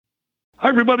Hi,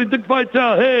 everybody. Dick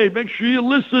Vitale. Hey, make sure you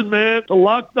listen, man, to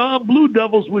Locked On Blue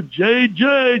Devils with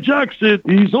J.J. Jackson.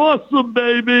 He's awesome,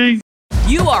 baby.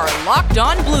 You are Locked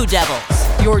On Blue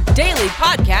Devils, your daily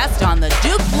podcast on the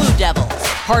Duke Blue Devils,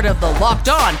 part of the Locked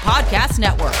On Podcast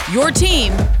Network, your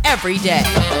team every day.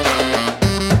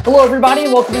 Hello, everybody,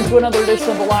 and welcome into another edition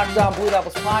of the Locked On Blue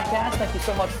Devils podcast. Thank you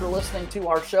so much for listening to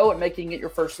our show and making it your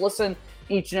first listen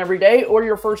each and every day or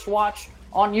your first watch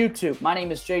on YouTube. My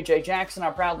name is J.J. Jackson.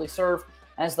 I proudly serve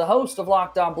as the host of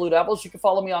Locked On Blue Devils. You can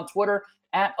follow me on Twitter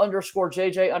at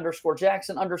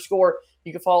 _JJ_Jackson_.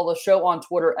 You can follow the show on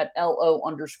Twitter at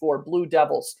LO_Blue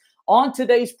Devils. On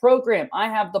today's program, I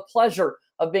have the pleasure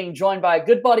of being joined by a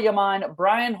good buddy of mine,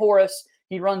 Brian Horace.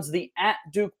 He runs the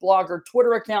 @DukeBlogger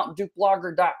Twitter account.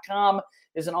 DukeBlogger.com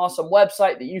is an awesome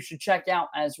website that you should check out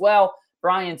as well.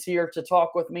 Brian's here to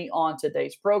talk with me on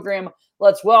today's program.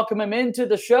 Let's welcome him into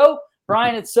the show.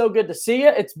 Brian, it's so good to see you.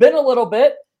 It's been a little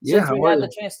bit since we had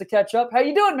the chance to catch up. How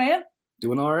you doing, man?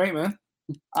 Doing all right, man.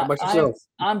 How about yourself?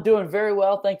 I'm doing very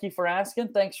well. Thank you for asking.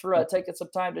 Thanks for taking some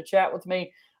time to chat with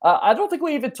me. I don't think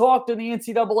we even talked in the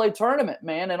NCAA tournament,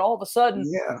 man. And all of a sudden,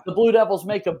 the Blue Devils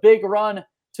make a big run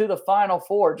to the Final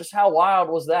Four. Just how wild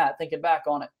was that, thinking back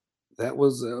on it? That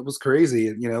was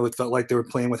crazy. You know, it felt like they were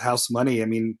playing with house money. I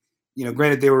mean, you know,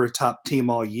 granted they were a top team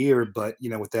all year, but, you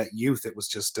know, with that youth, it was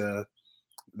just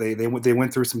they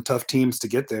went through some tough teams to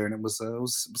get there, and it was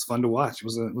fun to watch. It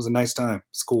was a nice time.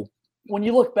 It's cool. When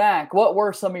you look back, what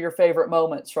were some of your favorite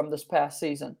moments from this past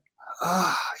season?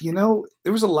 You know,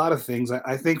 there was a lot of things.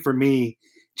 I think for me,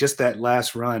 just that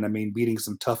last run, I mean, beating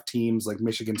some tough teams like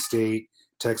Michigan State,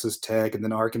 Texas Tech, and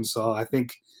then Arkansas. I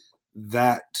think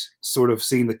that sort of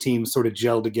seeing the team sort of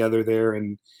gel together there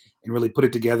and really put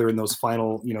it together in those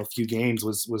final, you know, few games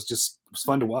was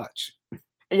fun to watch.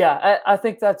 Yeah, I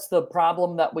think that's the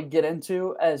problem that we get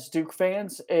into as Duke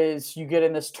fans is you get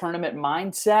in this tournament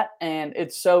mindset, and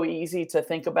it's so easy to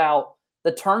think about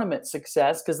the tournament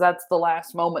success because that's the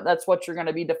last moment. That's what you're going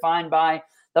to be defined by.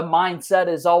 The mindset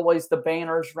is always the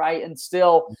banners, right? And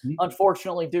still,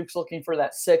 unfortunately, Duke's looking for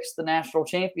that sixth, the national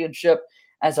championship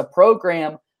as a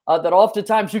program that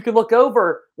oftentimes you can look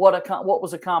over what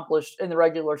was accomplished in the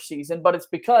regular season, but it's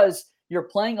because you're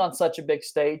playing on such a big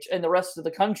stage and the rest of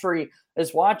the country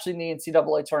is watching the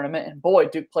NCAA tournament. And boy,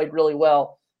 Duke played really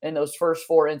well in those first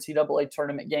four NCAA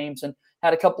tournament games and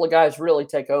had a couple of guys really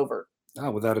take over.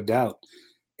 Oh, without a doubt.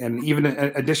 And even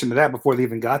in addition to that, before they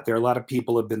even got there, a lot of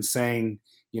people have been saying,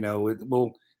 you know,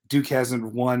 well, Duke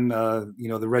hasn't won, you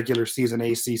know, the regular season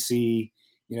ACC, you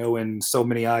know, in so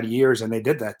many odd years. And they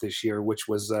did that this year, which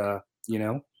was, you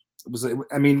know,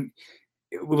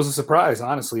 it was a surprise,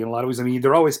 honestly, in a lot of ways. I mean,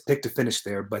 they're always picked to finish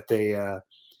there, but they,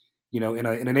 you know, in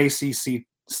an ACC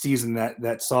season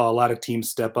that saw a lot of teams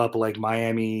step up, like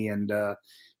Miami and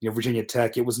you know, Virginia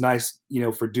Tech. It was nice, you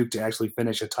know, for Duke to actually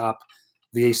finish atop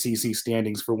the ACC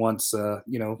standings for once.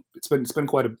 You know, it's been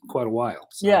quite a while.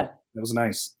 So yeah, that was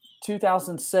nice.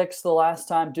 2006, the last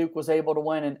time Duke was able to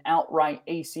win an outright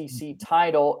ACC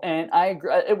title. And I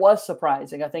agree, it was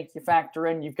surprising. I think you factor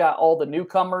in, you've got all the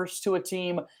newcomers to a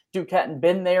team. Duke hadn't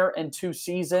been there in 2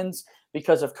 seasons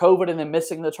because of COVID and then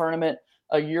missing the tournament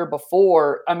a year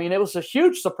before. I mean, it was a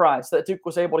huge surprise that Duke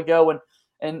was able to go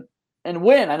and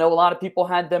win. I know a lot of people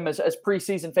had them as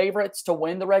preseason favorites to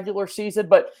win the regular season,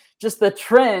 but just the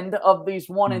trend of these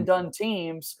one and done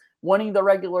teams winning the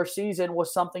regular season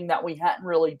was something that we hadn't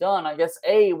really done. I guess,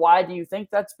 A, why do you think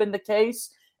that's been the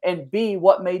case? And B,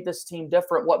 what made this team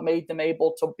different? What made them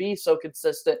able to be so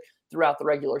consistent throughout the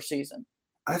regular season?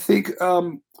 I think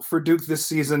for Duke this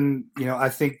season, you know, I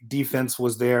think defense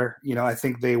was there. You know, I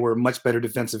think they were a much better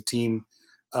defensive team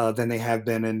than they have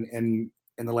been in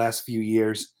the last few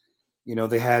years. You know,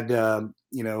 they had,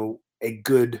 you know, a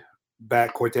good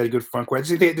backcourt. They had a good front court.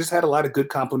 They just had a lot of good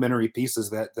complementary pieces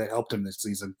that helped them this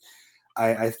season.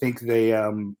 I think they,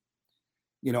 you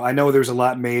know, I know there's a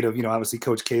lot made of, you know, obviously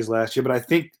Coach K's last year, but I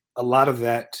think a lot of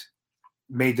that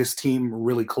made this team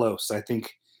really close. I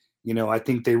think, you know, I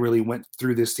think they really went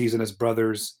through this season as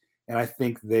brothers, and I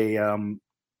think they, I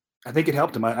think it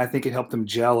helped them. I think it helped them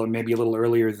gel, and maybe a little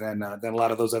earlier than a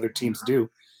lot of those other teams do.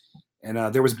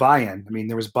 And there was buy-in. I mean,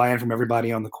 there was buy-in from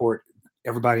everybody on the court,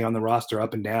 everybody on the roster,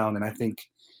 up and down. And I think,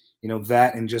 you know,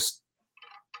 that and just,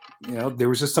 you know, there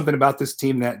was just something about this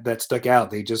team that stuck out.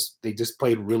 They just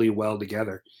played really well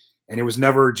together, and it was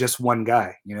never just one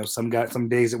guy. You know, some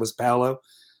days it was Paolo,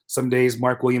 some days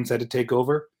Mark Williams had to take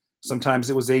over. Sometimes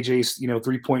it was AJ's, you know,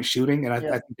 3-point shooting, and I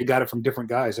think they got it from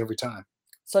different guys every time.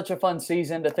 Such a fun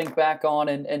season to think back on,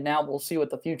 and now we'll see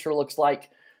what the future looks like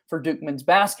for Duke men's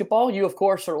basketball. You, of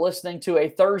course, are listening to a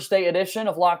Thursday edition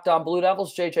of Locked On Blue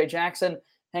Devils. J.J. Jackson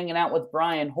hanging out with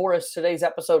Brian Horace. Today's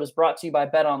episode is brought to you by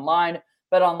BetOnline.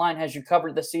 BetOnline has you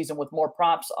covered this season with more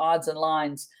props, odds, and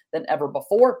lines than ever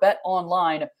before.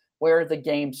 BetOnline, where the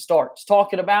game starts.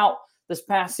 Talking about this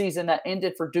past season that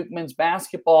ended for Duke men's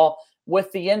basketball,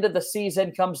 with the end of the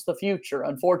season comes the future.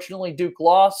 Unfortunately, Duke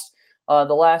lost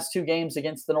the last two games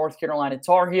against the North Carolina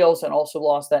Tar Heels and also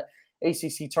lost that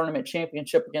ACC tournament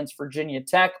championship against Virginia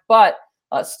Tech. But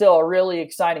still a really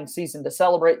exciting season to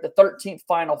celebrate. The 13th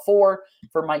Final Four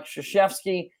for Mike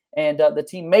Krzyzewski, and the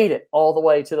team made it all the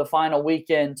way to the final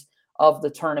weekend of the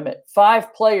tournament.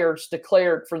 5 players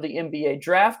declared for the NBA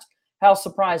draft. How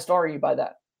surprised are you by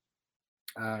that?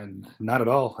 Not at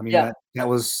all. I mean, that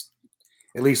was,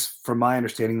 at least from my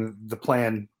understanding, the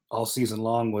plan all season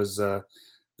long was the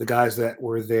guys that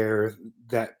were there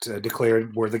that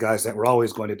declared were the guys that were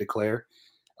always going to declare.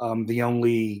 The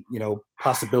only,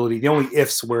 possibility, the only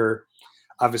ifs were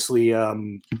obviously,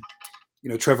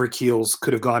 Trevor Keels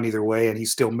could have gone either way, and he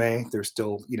still may. There's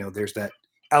still, there's that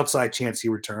outside chance he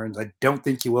returns. I don't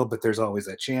think he will, but there's always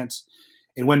that chance.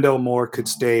 And Wendell Moore could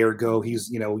stay or go.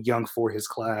 He's, young for his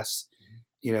class,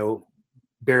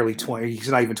 barely 20. He's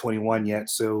not even 21 yet.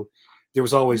 So there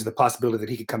was always the possibility that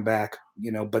he could come back,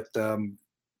 but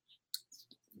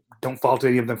don't fault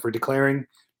any of them for declaring.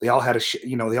 They all had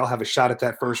they all have a shot at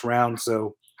that first round.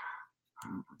 So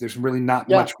there's really not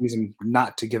much reason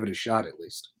not to give it a shot, at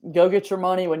least. Go get your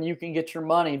money when you can get your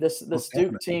money. This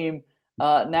Duke team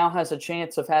now has a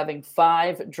chance of having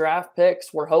 5 draft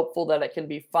picks. We're hopeful that it can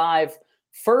be 5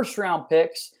 first-round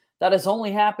picks. That has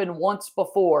only happened once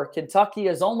before. Kentucky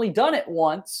has only done it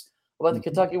once, but the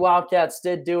Kentucky Wildcats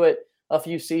did do it a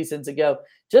few seasons ago.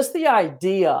 Just the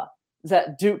idea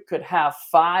that Duke could have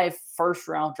 5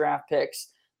 first-round draft picks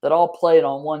that all played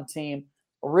on one team,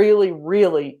 really,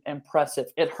 really impressive.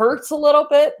 It hurts a little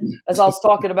bit, as I was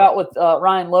talking about with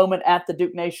Ryan Lohman at the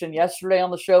Duke Nation yesterday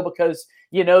on the show, because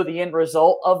the end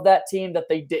result of that team, that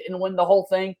they didn't win the whole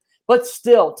thing. But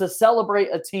still, to celebrate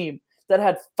a team that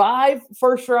had 5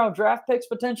 first-round draft picks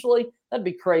potentially, that'd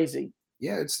be crazy.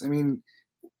 Yeah,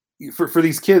 for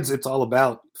these kids, it's all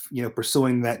about,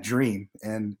 pursuing that dream.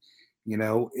 And,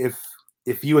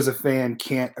 if you as a fan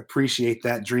can't appreciate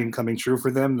that dream coming true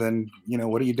for them, then,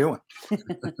 what are you doing?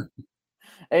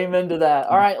 Amen to that.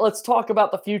 All right, let's talk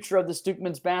about the future of this Duke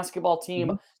men's basketball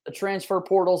team. The transfer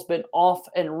portal's been off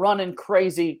and running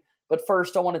crazy. But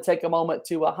first, I want to take a moment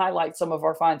to highlight some of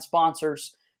our fine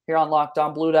sponsors here on Locked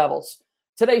On Blue Devils.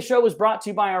 Today's show is brought to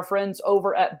you by our friends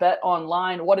over at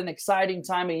BetOnline. What an exciting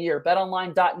time of year.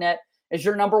 BetOnline.net is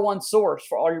your number one source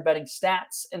for all your betting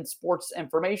stats and sports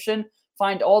information.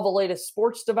 Find all the latest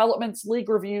sports developments, league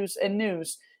reviews, and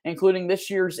news, including this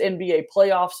year's NBA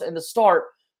playoffs and the start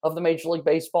of the Major League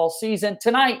Baseball season.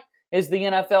 Tonight is the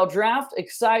NFL Draft.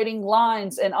 Exciting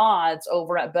lines and odds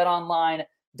over at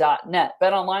BetOnline.net.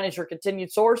 BetOnline is your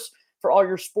continued source for all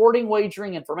your sporting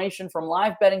wagering information, from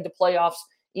live betting to playoffs,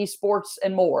 esports,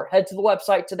 and more. Head to the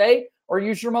website today or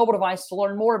use your mobile device to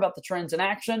learn more about the trends in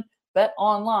action.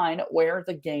 BetOnline, where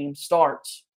the game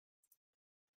starts.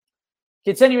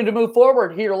 Continuing to move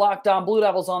forward here, Locked On Blue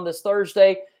Devils on this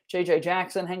Thursday. JJ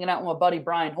Jackson hanging out with my buddy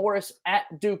Brian Horace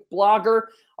at Duke Blogger.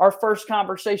 Our first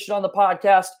conversation on the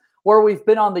podcast where we've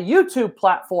been on the YouTube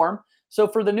platform. So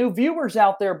for the new viewers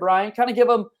out there, Brian, kind of give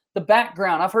them the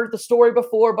background. I've heard the story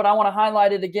before, but I want to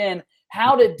highlight it again.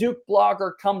 How did Duke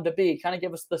Blogger come to be? Kind of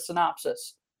give us the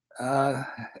synopsis.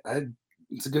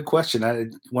 It's a good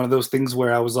question. One of those things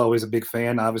where I was always a big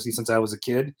fan, obviously, since I was a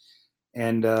kid.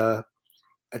 And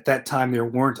at that time, there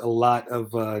weren't a lot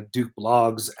of Duke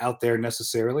blogs out there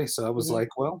necessarily. So I was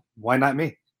like, well, why not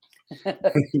me?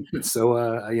 So,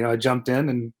 I jumped in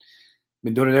and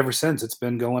been doing it ever since. It's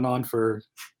been going on for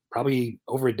probably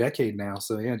over a decade now.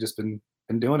 So, yeah, just been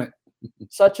doing it.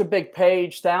 Such a big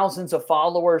page, thousands of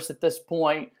followers at this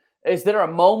point. Is there a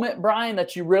moment, Brian,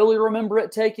 that you really remember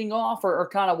it taking off, or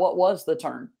kind of what was the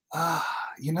turn?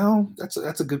 That's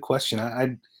a good question.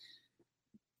 I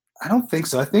don't think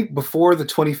so. I think before the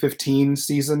 2015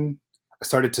 season, I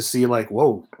started to see like,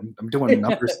 whoa, I'm doing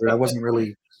numbers that I wasn't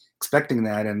really expecting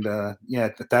that. And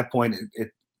at that point,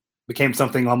 it became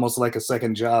something almost like a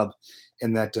second job,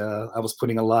 in that I was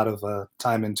putting a lot of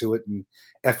time into it and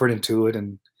effort into it,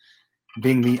 and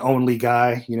being the only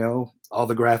guy, all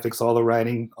the graphics, all the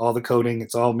writing, all the coding,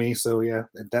 it's all me. So yeah,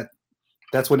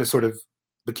 that's when it sort of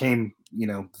became,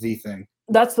 the thing.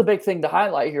 That's the big thing to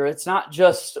highlight here. It's not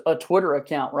just a Twitter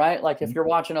account, right? Like if you're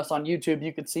watching us on YouTube,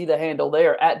 you can see the handle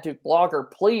there at Duke Blogger.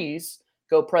 Please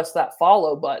go press that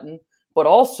follow button. But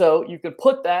also you can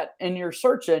put that in your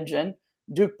search engine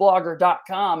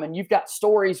DukeBlogger.com, and you've got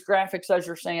stories, graphics, as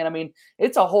you're saying. I mean,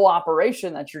 it's a whole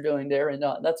operation that you're doing there, and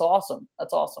that's awesome.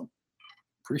 That's awesome.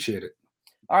 Appreciate it.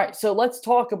 All right, so let's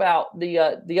talk about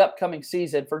the upcoming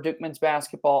season for Duke men's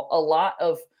basketball. A lot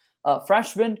of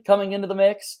freshmen coming into the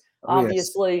mix.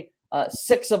 Obviously,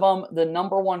 6 of them, the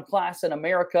 #1 class in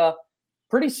America.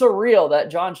 Pretty surreal that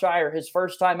Jon Scheyer, his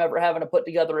first time ever having to put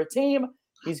together a team,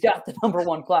 he's got the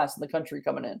 #1 class in the country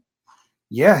coming in.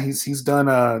 Yeah, he's done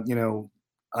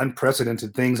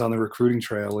unprecedented things on the recruiting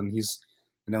trail, and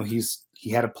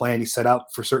he had a plan. He set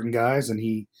out for certain guys, and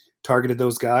he targeted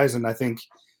those guys. And I think,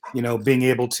 being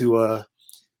able to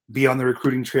be on the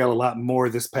recruiting trail a lot more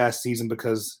this past season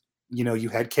because you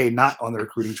had Kay not on the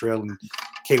recruiting trail and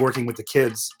Kay working with the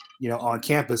kids, on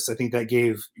campus. I think that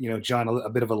gave Jon a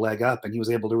bit of a leg up, and he was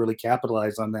able to really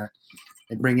capitalize on that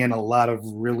and bring in a lot of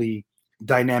really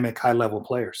dynamic, high-level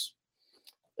players.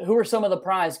 Who are some of the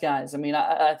prize guys? I mean,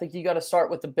 I think you got to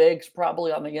start with the bigs,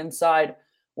 probably on the inside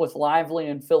with Lively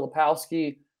and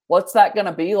Filipowski. What's that going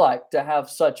to be like to have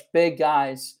such big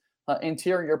guys,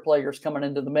 interior players coming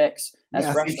into the mix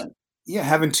as freshmen?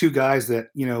 Having 2 guys that,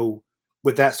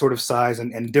 with that sort of size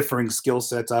and differing skill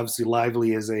sets. Obviously,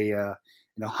 Lively is a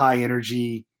high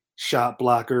energy shot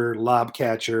blocker, lob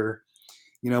catcher,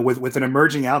 with an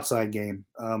emerging outside game.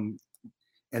 And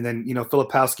then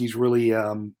Filipowski's really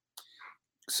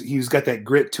he's got that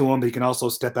grit to him, but he can also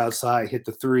step outside, hit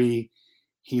the 3.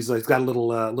 He's got a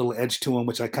little edge to him,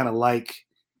 which I kind of like.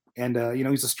 And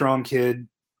he's a strong kid,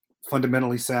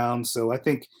 fundamentally sound. So I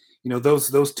think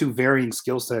those 2 varying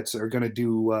skill sets are going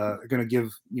to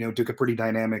give Duke a pretty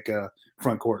dynamic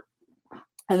front court.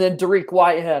 And then Dariq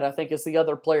Whitehead, I think, is the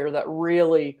other player that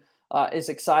really is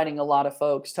exciting a lot of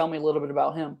folks. Tell me a little bit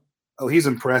about him. Oh, he's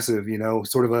impressive.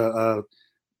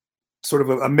 Sort of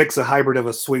a mix, a hybrid of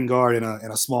a swing guard and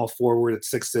a small forward at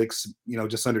 6'6",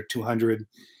 just under 200.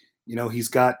 He's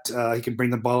got he can bring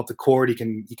the ball up the court. He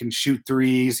can shoot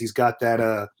threes. He's got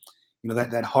that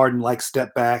that Harden-like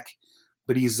step back,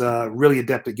 but he's really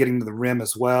adept at getting to the rim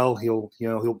as well. He'll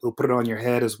put it on your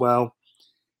head as well.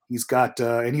 He's got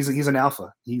and he's an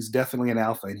alpha. He's definitely an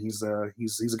alpha, and he's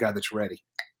a guy that's ready.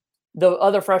 The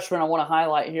other freshman I want to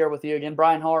highlight here with you again,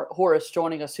 Brian Horace,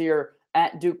 joining us here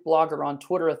at Duke Blogger on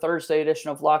Twitter, a Thursday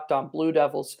edition of Locked On Blue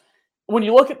Devils. When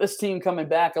you look at this team coming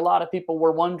back, a lot of people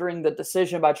were wondering the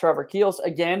decision by Trevor Keels.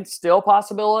 Again, still a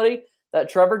possibility that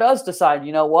Trevor does decide,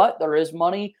 there is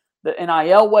money, the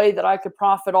NIL way that I could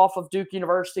profit off of Duke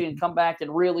University and come back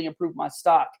and really improve my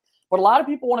stock. But a lot of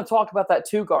people want to talk about that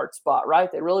 2-guard spot, right?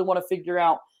 They really want to figure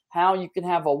out how you can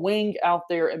have a wing out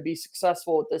there and be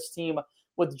successful with this team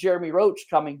with Jeremy Roach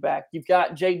coming back. You've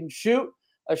got Jaden Schutt,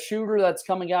 a shooter that's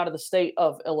coming out of the state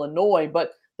of Illinois.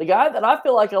 But the guy that I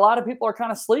feel like a lot of people are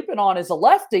kind of sleeping on is a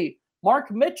lefty.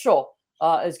 Mark Mitchell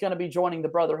is going to be joining the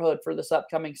Brotherhood for this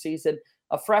upcoming season,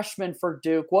 a freshman for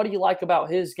Duke. What do you like about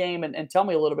his game? And tell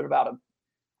me a little bit about him.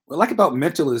 What I like about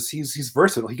Mitchell is he's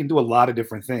versatile. He can do a lot of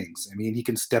different things. I mean, he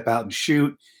can step out and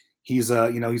shoot. He's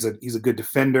a good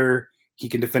defender. He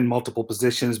can defend multiple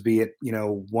positions, be it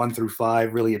 1 through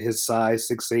 5, really at his size,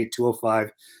 6'8",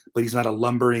 205. But he's not a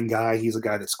lumbering guy. He's a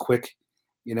guy that's quick.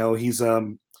 He's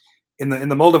in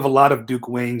the mold of a lot of Duke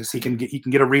wings. He can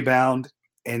get a rebound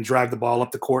and drive the ball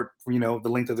up the court, the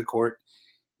length of the court.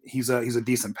 He's a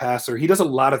decent passer. He does a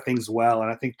lot of things well,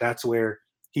 and I think that's where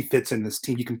he fits in this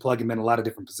team. You can plug him in a lot of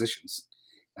different positions.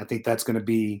 I think that's going to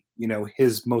be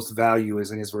his most value is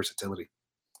in his versatility.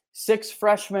 6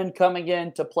 freshmen coming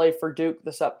in to play for Duke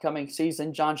this upcoming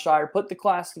season. Jon Scheyer put the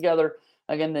class together.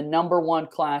 Again, the #1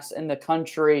 class in the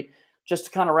country. Just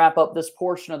to kind of wrap up this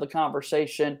portion of the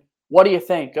conversation, what do you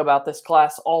think about this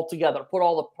class altogether? Put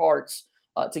all the parts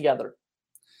together.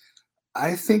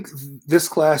 I think this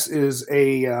class is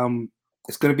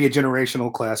it's going to be a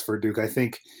generational class for Duke. I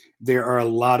think there are a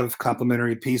lot of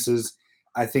complementary pieces.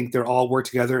 I think they're all work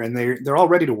together, and they're all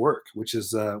ready to work, which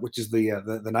is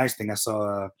the nice thing. I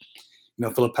saw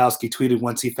Filipowski tweeted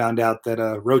once he found out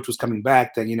that Roach was coming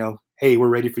back that hey, we're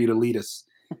ready for you to lead us.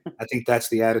 I think that's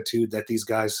the attitude that these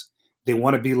guys, they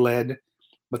want to be led,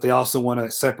 but they also want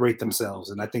to separate themselves.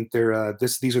 And I think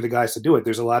these are the guys to do it.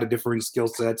 There's a lot of differing skill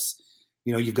sets.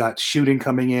 You've got shooting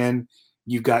coming in.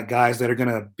 You've got guys that are going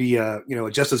to be a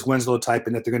Justice Winslow type,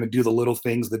 and that they're going to do the little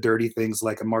things, the dirty things,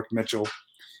 like a Mark Mitchell.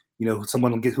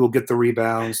 Someone who will get the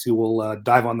rebounds, who will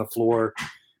dive on the floor.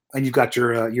 And you've got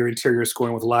your interior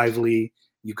scoring with Lively.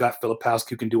 You've got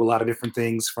Filipowski, who can do a lot of different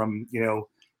things from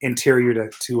interior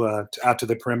to out to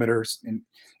the perimeters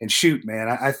and shoot. Man,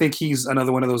 I think he's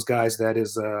another one of those guys that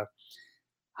is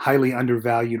highly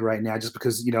undervalued right now, just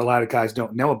because a lot of guys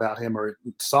don't know about him or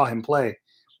saw him play.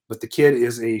 but the kid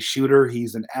is a shooter.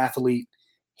 He's an athlete.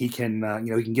 He can,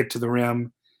 he can get to the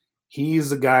rim.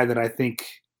 He's a guy that I think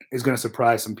is going to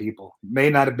surprise some people. May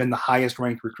not have been the highest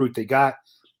ranked recruit they got,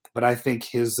 but I think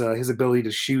his ability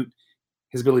to shoot,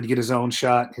 his ability to get his own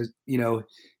shot,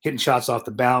 hitting shots off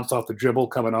the bounce, off the dribble,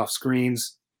 coming off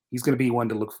screens, he's going to be one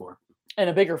to look for. And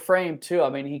a bigger frame too. I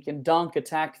mean, he can dunk,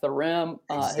 attack the rim.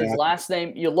 Exactly. His last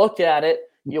name, you look at it,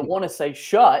 you want to say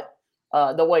Shut,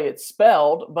 the way it's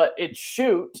spelled, but it's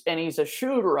Shoot, and he's a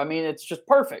shooter. I mean, it's just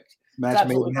perfect. Match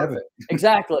made in heaven.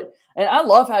 Exactly. And I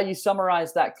love how you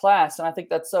summarize that class, and I think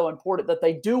that's so important that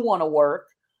they do want to work,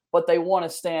 but they want to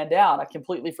stand out. I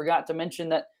completely forgot to mention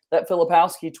that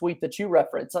Filipowski tweet that you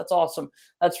referenced. That's awesome.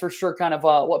 That's for sure kind of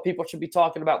what people should be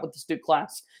talking about with this Duke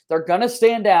class. They're going to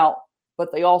stand out,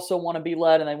 but they also want to be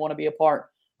led and they want to be a part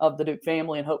of the Duke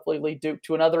family and hopefully lead Duke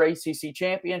to another ACC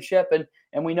championship.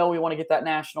 And we know we want to get that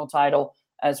national title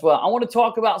as well. I want to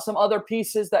talk about some other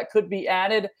pieces that could be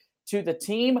added to the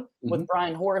team with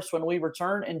Brian Horace when we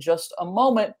return in just a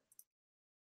moment.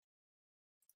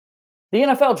 The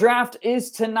NFL draft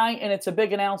is tonight, and it's a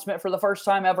big announcement. For the first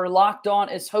time ever, Locked On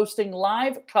is hosting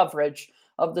live coverage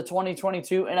of the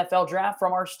 2022 NFL draft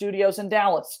from our studios in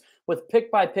Dallas with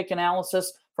pick-by-pick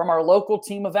analysis from our local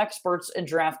team of experts and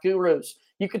draft gurus.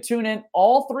 You can tune in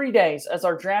all 3 days as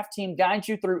our draft team guides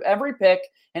you through every pick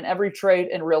and every trade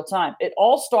in real time. It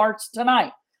all starts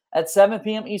tonight at 7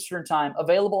 p.m. Eastern Time,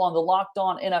 available on the Locked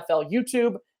On NFL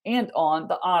YouTube and on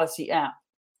the Odyssey app.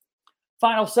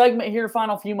 Final segment here,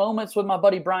 final few moments with my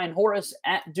buddy Brian Horace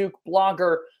at Duke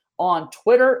Blogger on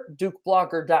Twitter.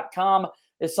 DukeBlogger.com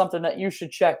is something that you should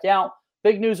check out.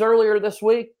 Big news earlier this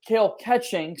week, Cale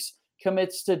Catchings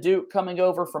commits to Duke, coming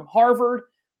over from Harvard.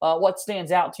 What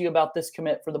stands out to you about this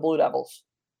commit for the Blue Devils?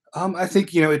 I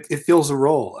think, it fills a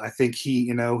role. I think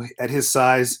he, at his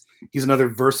size, he's another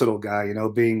versatile guy,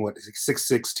 being 6'6",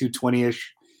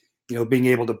 220-ish, being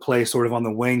able to play sort of on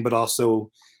the wing, but also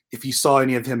if you saw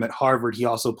any of him at Harvard, he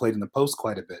also played in the post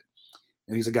quite a bit.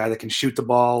 He's a guy that can shoot the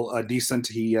ball decent.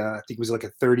 He, I think he was like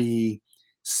a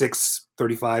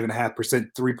 35.5%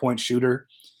 three-point shooter.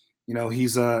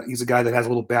 He's a guy that has a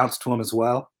little bounce to him as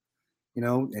well.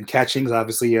 And Catchings,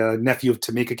 obviously a nephew of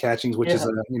Tamika Catchings, which is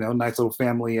a, nice little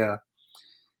family,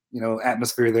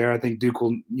 atmosphere there. I think Duke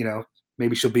will,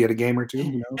 maybe she'll be at a game or two.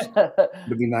 Who knows?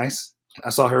 It'd be nice. I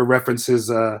saw her reference his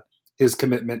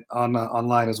commitment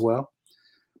online as well.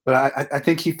 But I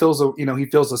think he fills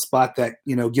a spot that,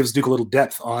 gives Duke a little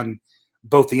depth on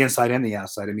both the inside and the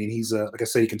outside. I mean, he's like I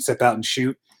said, he can step out and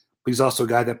shoot, but he's also a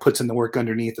guy that puts in the work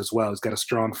underneath as well. He's got a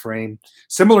strong frame,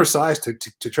 similar size to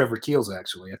Trevor Keels,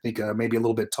 actually. I think maybe a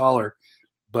little bit taller,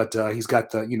 but he's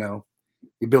got the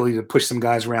ability to push some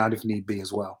guys around if need be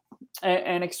as well.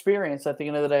 And experience at the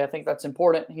end of the day. I think that's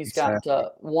important. He's got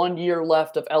 1 year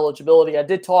left of eligibility. I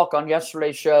did talk on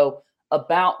yesterday's show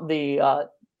about the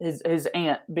his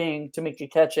aunt being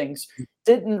Tamika Catchings.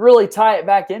 Didn't really tie it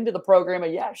back into the program.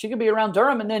 But yeah, she could be around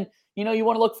Durham. And then, you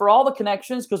want to look for all the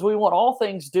connections because we want all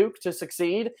things Duke to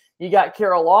succeed. You got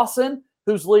Carol Lawson,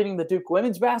 who's leading the Duke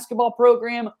women's basketball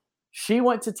program. She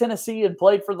went to Tennessee and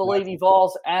played for the Lady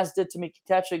Vols, as did Tamika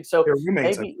Catchings. So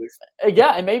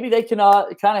maybe they can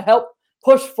kind of help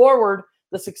push forward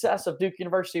the success of Duke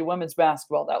University women's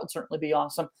basketball. That would certainly be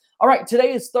awesome. All right,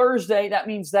 today is Thursday. That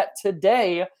means that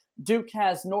today Duke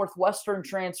has Northwestern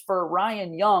transfer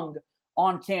Ryan Young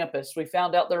on campus. We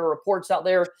found out there are reports out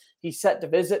there he's set to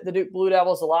visit the Duke Blue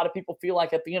Devils. A lot of people feel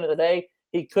like at the end of the day,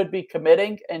 he could be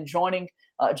committing and joining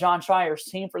John Shire's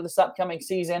team for this upcoming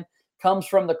season. Comes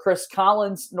from the Chris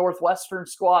Collins Northwestern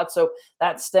squad. So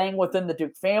that's staying within the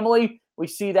Duke family. We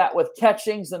see that with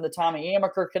Catchings and the Tommy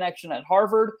Amaker connection at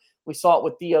Harvard. We saw it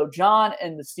with Theo John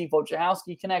and the Steve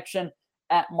Wojciechowski connection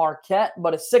at Marquette.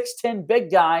 But a 6'10" big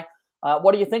guy.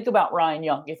 What do you think about Ryan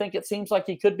Young? You think it seems like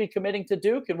he could be committing to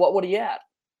Duke, and what would he add?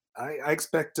 I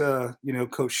expect,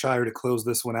 Coach Shire to close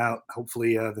this one out,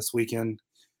 hopefully this weekend.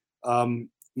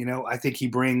 I think he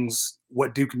brings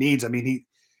what Duke needs. I mean,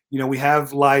 we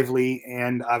have Lively,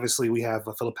 and obviously we have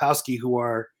Filipowski, who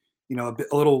are, a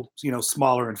little,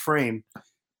 smaller in frame.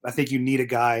 I think you need a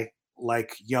guy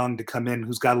like Young to come in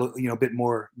who's got a bit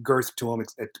more girth to him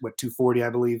at 240,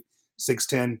 I believe,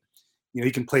 6'10". He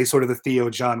can play sort of the Theo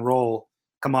John role,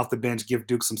 come off the bench, give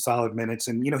Duke some solid minutes.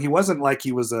 And, he wasn't like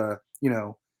he was a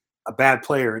bad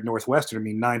player at Northwestern. I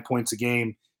mean, 9 points a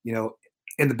game,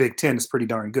 in the Big Ten is pretty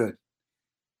darn good.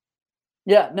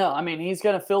 Yeah, no, I mean, he's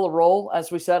going to fill a role.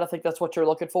 As we said, I think that's what you're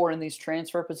looking for in these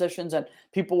transfer positions. And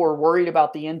people were worried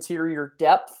about the interior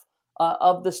depth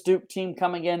of this Duke team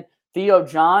coming in. Theo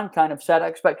John kind of set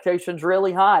expectations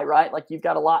really high, right? Like, you've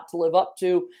got a lot to live up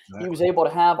to. Exactly. He was able to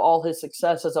have all his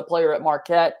success as a player at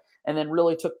Marquette. and then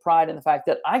really took pride in the fact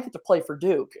that I get to play for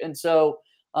Duke. And so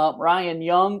Ryan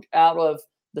Young out of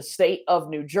the state of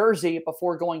New Jersey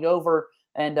before going over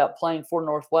and playing for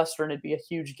Northwestern, it'd be a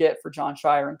huge get for Jon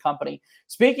Scheyer and company.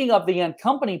 Speaking of the and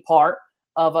company part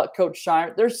of Coach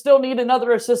Scheyer, there's still need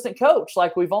another assistant coach.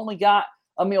 Like, we've only got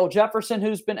Emil Jefferson,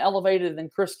 who's been elevated,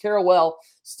 and Chris Carrawell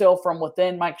still from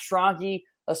within. Mike Schrage,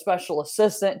 a special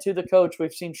assistant to the coach.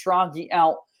 We've seen Schrage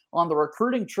out on the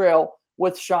recruiting trail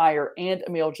with Scheyer and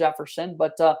Emil Jefferson.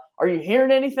 But are you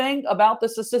hearing anything about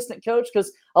this assistant coach? Because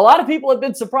a lot of people have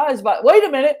been surprised by, wait a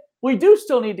minute, we do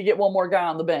still need to get one more guy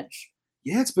on the bench.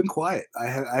 Yeah, it's been quiet.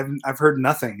 I've heard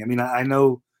nothing. I mean, I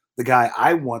know the guy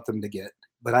I want them to get,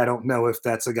 but I don't know if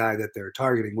that's a guy that they're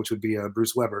targeting, which would be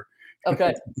Bruce Weber.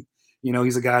 Okay.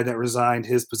 He's a guy that resigned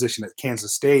his position at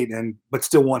Kansas State but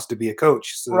still wants to be a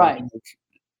coach. So right.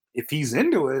 If he's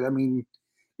into it, I mean,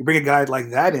 you bring a guy like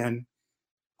that in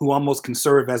who almost can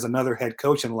serve as another head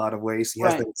coach in a lot of ways. He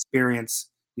has that experience,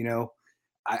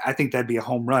 I think that'd be a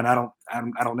home run. I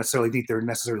don't necessarily think they're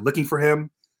necessarily looking for him,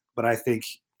 but I think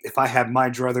if I had my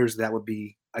druthers, that would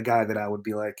be a guy that I would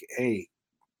be like, hey,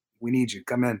 we need you.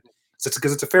 Come in.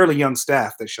 Because it's a fairly young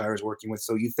staff that Sheyer's working with.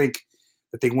 So you think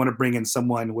that they want to bring in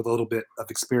someone with a little bit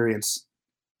of experience.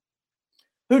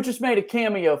 Who just made a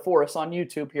cameo for us on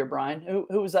YouTube here, Brian?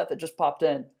 Who was that just popped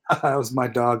in? That was my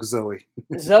dog, Zoe.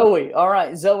 Zoe. All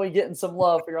right. Zoe getting some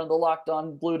love here on the Locked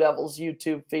On Blue Devils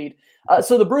YouTube feed.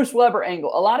 So the Bruce Weber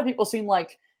angle, a lot of people seem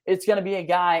like it's going to be a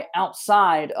guy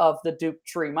outside of the Duke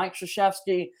tree. Mike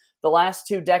Krzyzewski, the last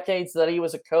 2 decades that he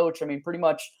was a coach, I mean, pretty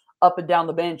much up and down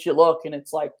the bench you look, and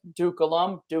it's like Duke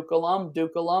alum, Duke alum,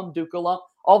 Duke alum, Duke alum,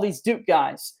 all these Duke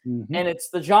guys. Mm-hmm. And it's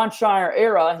the Jon Scheyer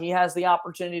era. He has the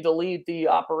opportunity to lead the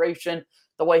operation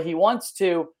the way he wants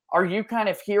to. Are you kind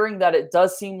of hearing that it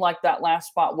does seem like that last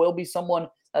spot will be someone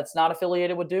that's not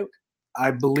affiliated with Duke?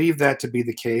 I believe that to be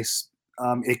the case.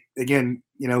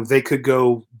 They could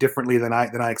go differently than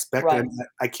I expected. Right.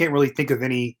 I can't really think of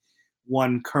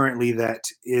anyone currently that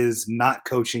is not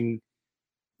coaching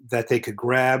that they could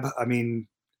grab. I mean,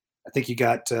 I think you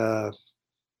got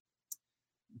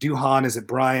Duhan is at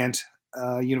Bryant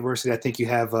University. I think you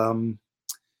have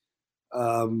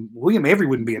William Avery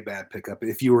wouldn't be a bad pickup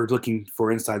if you were looking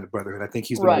for inside the Brotherhood. I think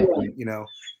he's been right.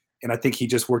 And I think he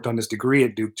just worked on his degree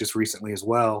at Duke just recently as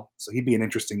well. So he'd be an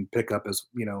interesting pickup as,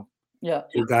 a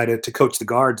guy to coach the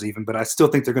guards even. But I still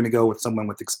think they're going to go with someone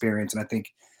with experience. And I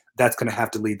think that's going to have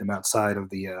to lead them outside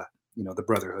of the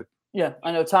Brotherhood. Yeah,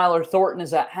 I know Tyler Thornton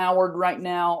is at Howard right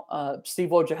now. Steve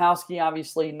Wojciechowski,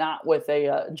 obviously not with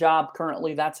a job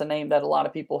currently. That's a name that a lot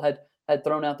of people had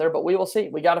thrown out there, but we will see.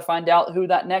 We got to find out who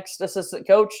that next assistant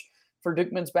coach for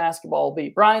Duke men's basketball will be.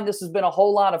 Brian, this has been a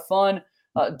whole lot of fun.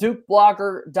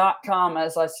 DukeBlogger.com,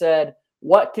 as I said,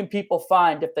 what can people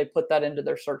find if they put that into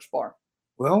their search bar?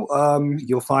 Well,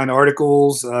 you'll find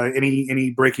articles,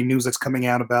 any breaking news that's coming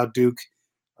out about Duke.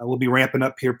 We'll be ramping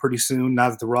up here pretty soon. Now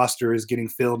that the roster is getting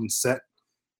filled and set,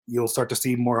 you'll start to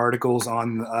see more articles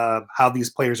on how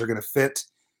these players are going to fit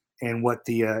and what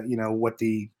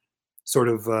the sort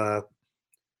of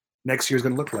next year is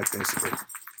going to look like, basically.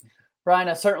 Brian,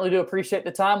 I certainly do appreciate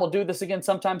the time. We'll do this again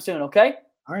sometime soon, okay?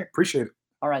 All right, appreciate it.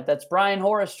 All right, that's Brian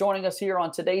Horace joining us here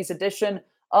on today's edition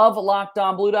of Locked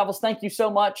On Blue Devils. Thank you so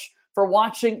much for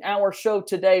watching our show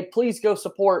today. Please go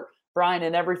support Brian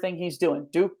and everything he's doing.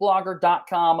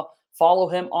 DukeBlogger.com. Follow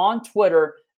him on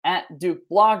Twitter at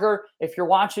DukeBlogger. If you're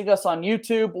watching us on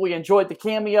YouTube, we enjoyed the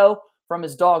cameo from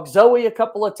his dog Zoe a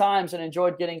couple of times and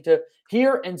enjoyed getting to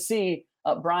hear and see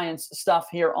Brian's stuff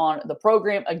here on the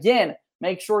program. Again,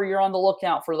 make sure you're on the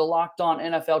lookout for the Locked On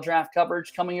NFL Draft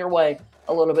coverage coming your way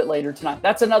a little bit later tonight.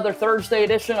 That's another Thursday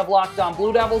edition of Locked On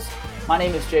Blue Devils. My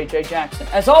name is JJ Jackson.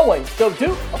 As always, go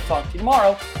Duke. I'll talk to you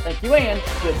tomorrow. Thank you and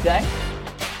good day.